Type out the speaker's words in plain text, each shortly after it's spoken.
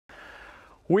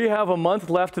We have a month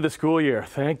left of the school year,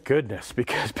 thank goodness,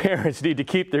 because parents need to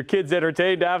keep their kids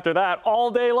entertained after that all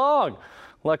day long.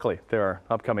 Luckily, there are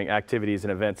upcoming activities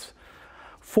and events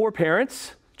for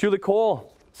parents. Julie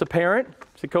Cole is a parent.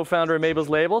 She's a co-founder of MABEL'S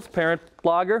Labels, parent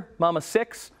blogger, mama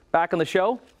 6, back on the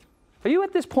show. Are you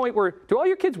at this point where, do all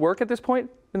your kids work at this point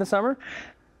in the summer?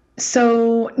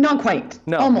 So not quite.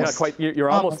 No, almost. Not quite. You're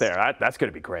almost there. That's going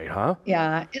to be great, huh?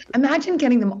 Yeah. Imagine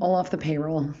getting them all off the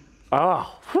payroll.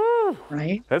 Oh, whew.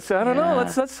 Right? I don't know.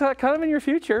 That's kind of in your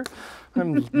future.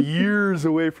 I'm years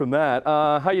away from that.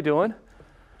 How you doing?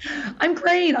 I'm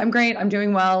great. I'm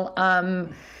doing well.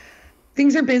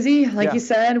 Things are busy, like you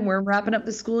said. We're wrapping up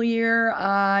the school year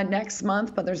next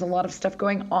month, but there's a lot of stuff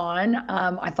going on.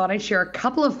 I thought I'd share a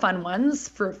couple of fun ones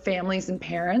for families and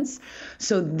parents.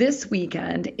 So this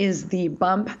weekend is the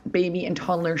Bump Baby and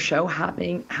Toddler Show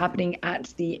happening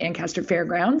at the Ancaster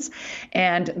Fairgrounds,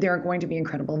 and there are going to be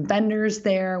incredible vendors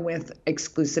there with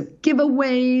exclusive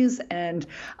giveaways and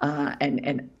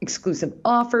exclusive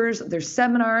offers. There's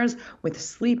seminars with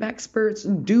sleep experts,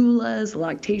 doulas,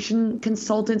 lactation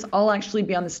consultants, all actually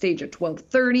be on the stage at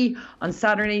 12:30 on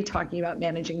Saturday talking about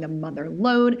managing the mother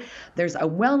load. There's a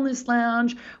wellness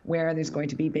lounge where there's going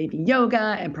to be baby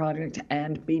yoga and product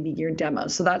and baby gear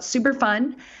demos. So that's super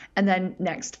fun. And then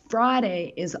next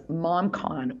Friday is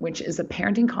MomCon, which is a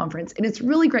parenting conference, and it's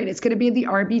really great. It's going to be at the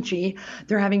RBG.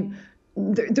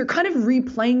 They're kind of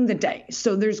replaying the day.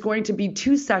 So there's going to be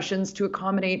 2 sessions to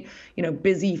accommodate,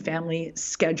 busy family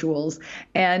schedules.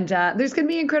 And there's going to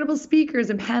be incredible speakers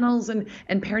and panels and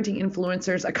parenting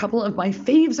influencers. A couple of my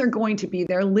faves are going to be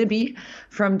there. Libby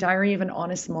from Diary of an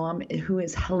Honest Mom, who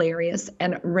is hilarious,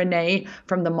 and Renee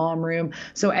from the Mom Room.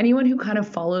 So anyone who kind of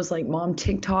follows like mom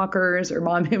TikTokers or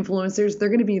mom influencers, they're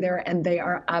going to be there, and they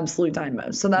are absolute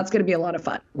dynamos. So that's going to be a lot of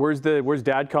fun. Where's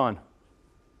DadCon?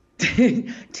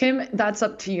 Tim, that's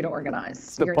up to you to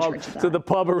organize. You're in charge of that. So the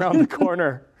pub around the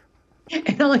corner. Yeah,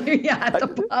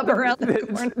 the pub around the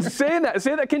corner. Saying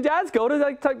that. Can dads go to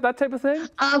that type of thing?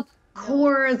 Of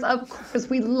course.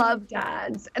 We love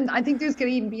dads. And I think there's going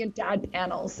to even be a dad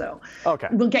panel. So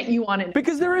we'll get you on it.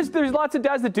 Because there's lots of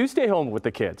dads that do stay home with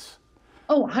the kids.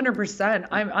 Oh, 100%.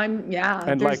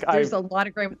 And there's a lot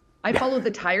of great. I follow the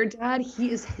Tired Dad.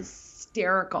 He is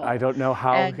hysterical. I don't know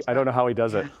how he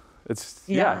does it. It's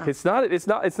not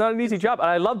an easy job. And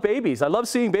I love babies. I love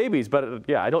seeing babies, but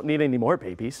I don't need any more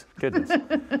babies. Goodness.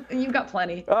 You've got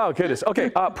plenty. Oh, goodness. Okay,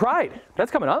 Pride.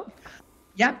 That's coming up.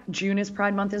 Yep, June is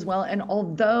Pride Month as well. And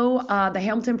although the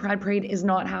Hamilton Pride Parade is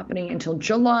not happening until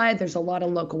July, there's a lot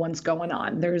of local ones going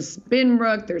on. There's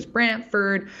Binbrook, there's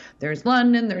Brantford, there's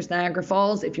London, there's Niagara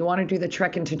Falls. If you want to do the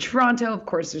trek into Toronto, of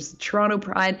course, there's the Toronto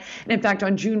Pride. And in fact,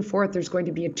 on June 4th, there's going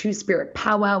to be a Two-Spirit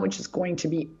powwow, which is going to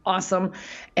be awesome.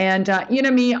 And you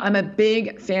know me, I'm a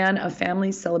big fan of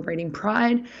families celebrating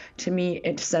Pride. To me,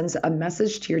 it sends a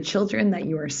message to your children that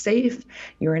you are safe,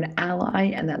 you're an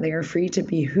ally, and that they are free to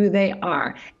be who they are.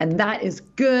 And that is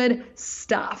good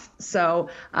stuff. So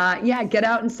get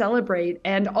out and celebrate.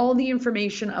 And all the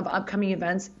information of upcoming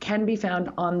events can be found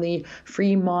on the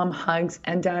free Mom Hugs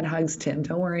and Dad Hugs, Tim,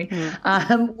 don't worry,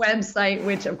 website,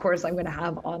 which of course I'm going to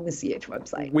have on the CH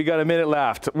website. We got a minute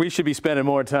left. We should be spending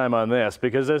more time on this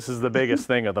because this is the biggest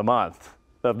thing of the month.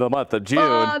 Of the month of June,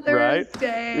 Father's right?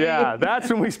 Day. Yeah, that's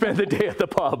when we spend the day at the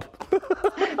pub.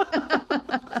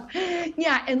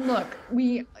 Yeah, and look,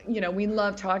 we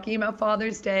love talking about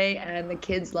Father's Day, and the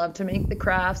kids love to make the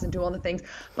crafts and do all the things.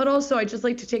 But also, I just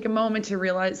like to take a moment to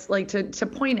realize, to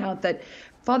point out that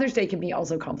Father's Day can be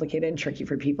also complicated and tricky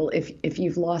for people. If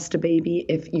you've lost a baby,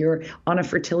 if you're on a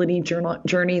fertility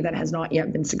journey that has not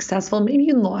yet been successful, maybe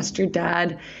you lost your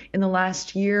dad in the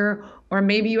last year, or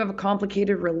maybe you have a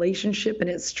complicated relationship and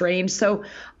it's strained. So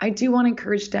I do want to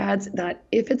encourage dads that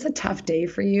if it's a tough day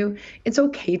for you, it's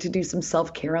okay to do some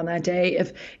self-care on that day.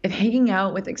 If hanging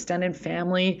out with extended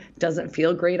family doesn't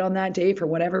feel great on that day for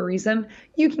whatever reason,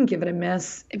 you can give it a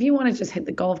miss. If you want to just hit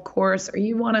the golf course, or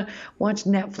you want to watch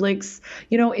Netflix,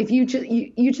 if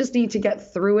you just need to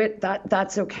get through it,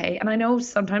 that's okay. And I know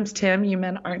sometimes, Tim, you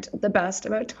men aren't the best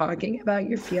about talking about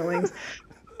your feelings.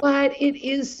 But it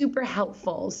is super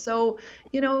helpful. So,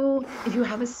 if you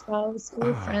have a spouse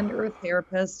or a friend or a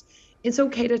therapist, it's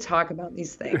okay to talk about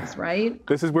these things, right?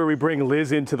 This is where we bring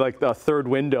Liz into the third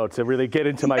window to really get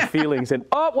into my feelings. And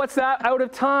what's that? Out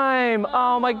of time.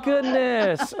 Oh my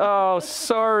goodness. Oh,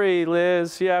 sorry,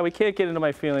 Liz. Yeah, we can't get into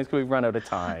my feelings because we've run out of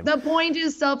time. The point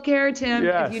is self-care, Tim.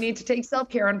 Yes. If you need to take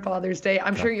self-care on Father's Day,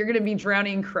 I'm sure you're going to be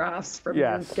drowning in crafts from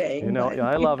your day.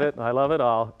 I love it. I love it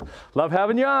all. Love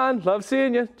having you on. Love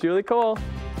seeing you. Julie Cole.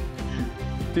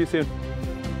 See you soon.